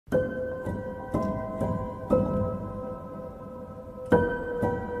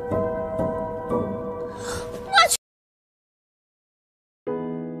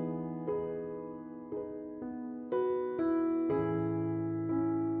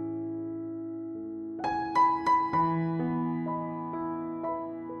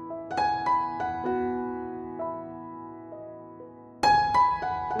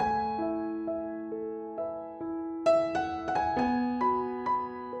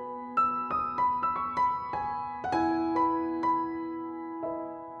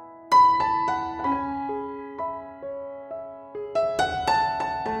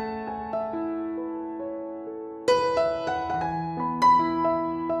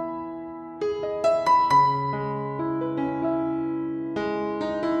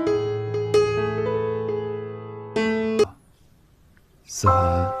思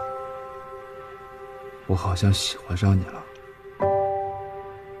涵，我好像喜欢上你了。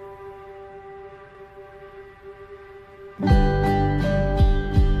不可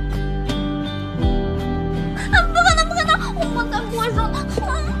能，不可能！我才不会说呢。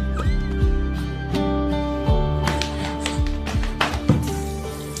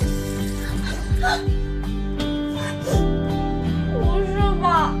不是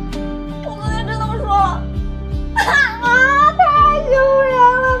吧？我刚才真的说了。啊！太丢人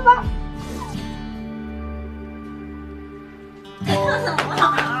了吧！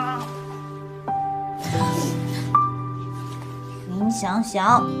林想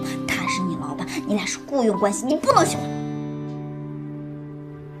想，他是你老板，你俩是雇佣关系，你不能喜欢。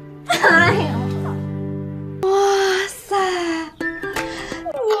哎呀！哇塞！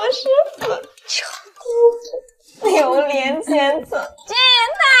螺蛳粉、臭豆腐、榴莲千层，这也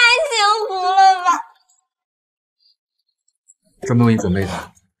太幸福了吧！专门为你准备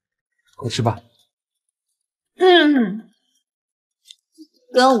的，快吃吧。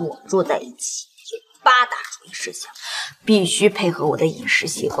跟我住在一起有8大注意事项，必须配合我的饮食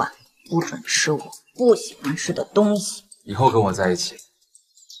习惯，不准吃我不喜欢吃的东西。以后跟我在一起，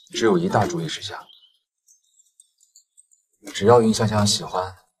只有1大注意事项，只要云香香喜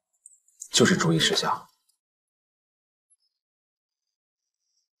欢，就是注意事项。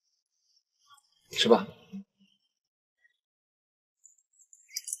吃吧。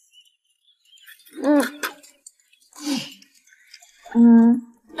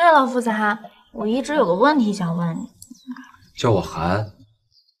对了，傅子涵，我一直有个问题想问你。叫我涵，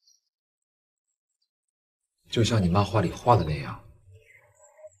就像你漫画里画的那样。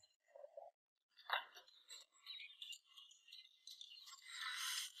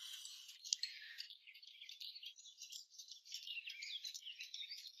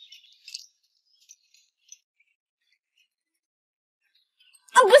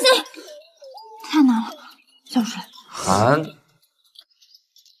啊，不行，太难了，小水。涵，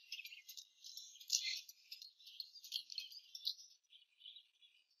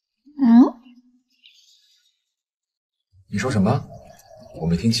你说什么？我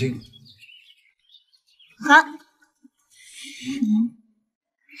没听清。涵，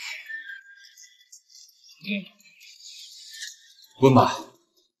问吧。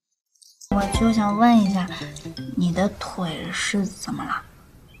我就想问一下，你的腿是怎么了？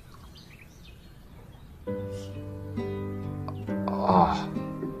啊，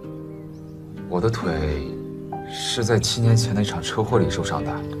我的腿是在7年前的一场车祸里受伤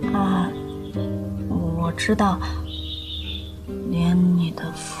的。啊，我知道，连你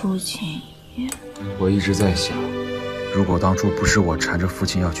的父亲也……我一直在想，如果当初不是我缠着父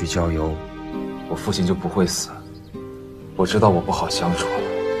亲要去郊游，我父亲就不会死。我知道我不好相处了，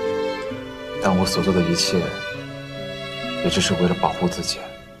但我所做的一切，也只是为了保护自己。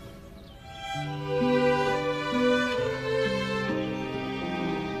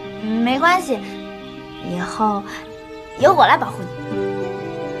没关系，以后由我来保护你。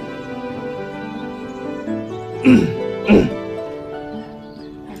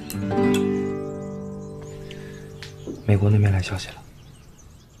美国那边来消息了。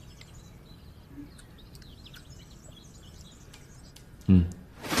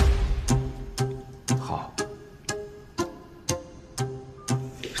好。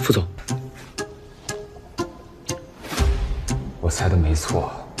副总，我猜的没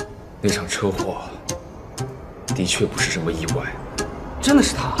错，那场车祸的确不是什么意外。真的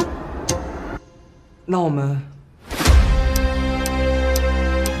是他？那我们……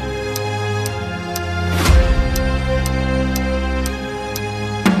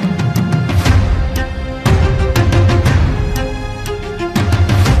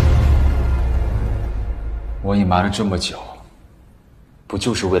我隐瞒了这么久，不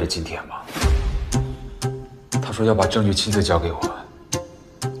就是为了今天吗？他说要把证据亲自交给我，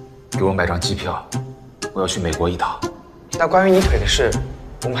给我买张机票，我要去美国一趟。那关于你腿的事，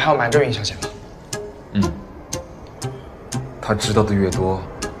我们还要瞒着云小姐吗？他知道的越多，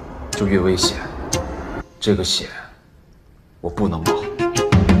就越危险。这个险，我不能冒。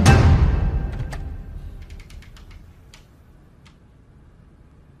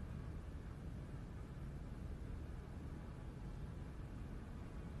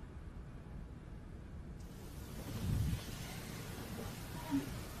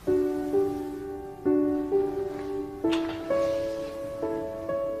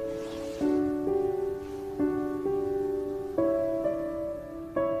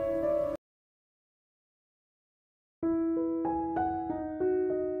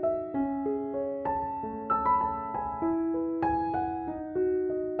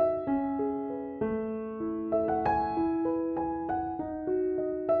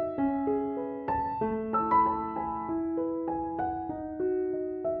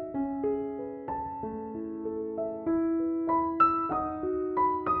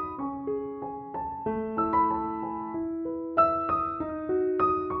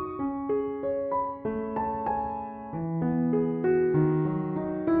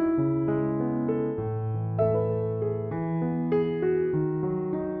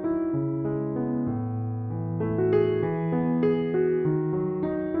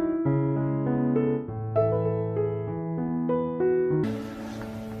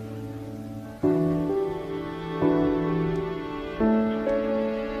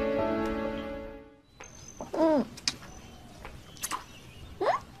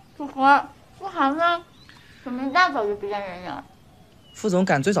见人呀？副总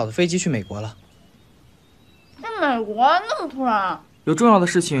赶最早的飞机去美国了。在美国那么突然？有重要的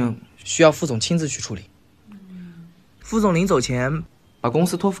事情需要副总亲自去处理。副总临走前把公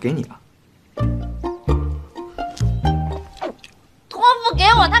司托付给你了。托付给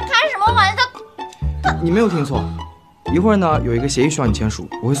我？他开什么玩笑？你没有听错，一会儿呢有一个协议需要你签署，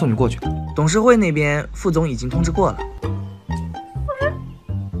我会送你过去的。董事会那边副总已经通知过了。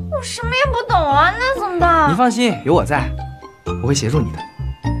我什么也不懂啊，那怎么办？你放心，有我在，我会协助你的。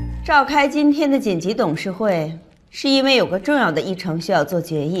召开今天的紧急董事会，是因为有个重要的议程需要做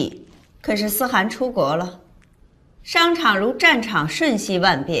决议。可是思涵出国了，商场如战场，瞬息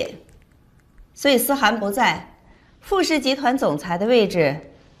万变，所以思涵不在，富士集团总裁的位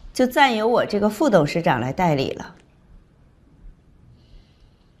置就暂由我这个副董事长来代理了。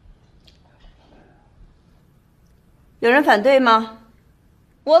有人反对吗？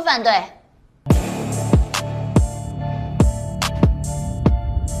我反对。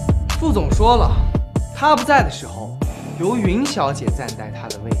副总说了，他不在的时候，由云小姐暂代他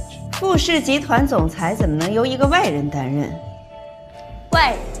的位置。富士集团总裁怎么能由一个外人担任？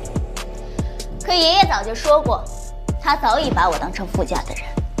外人。可爷爷早就说过，他早已把我当成副驾的人。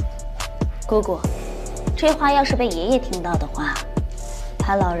姑姑，这话要是被爷爷听到的话，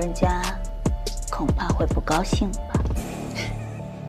他老人家恐怕会不高兴吧。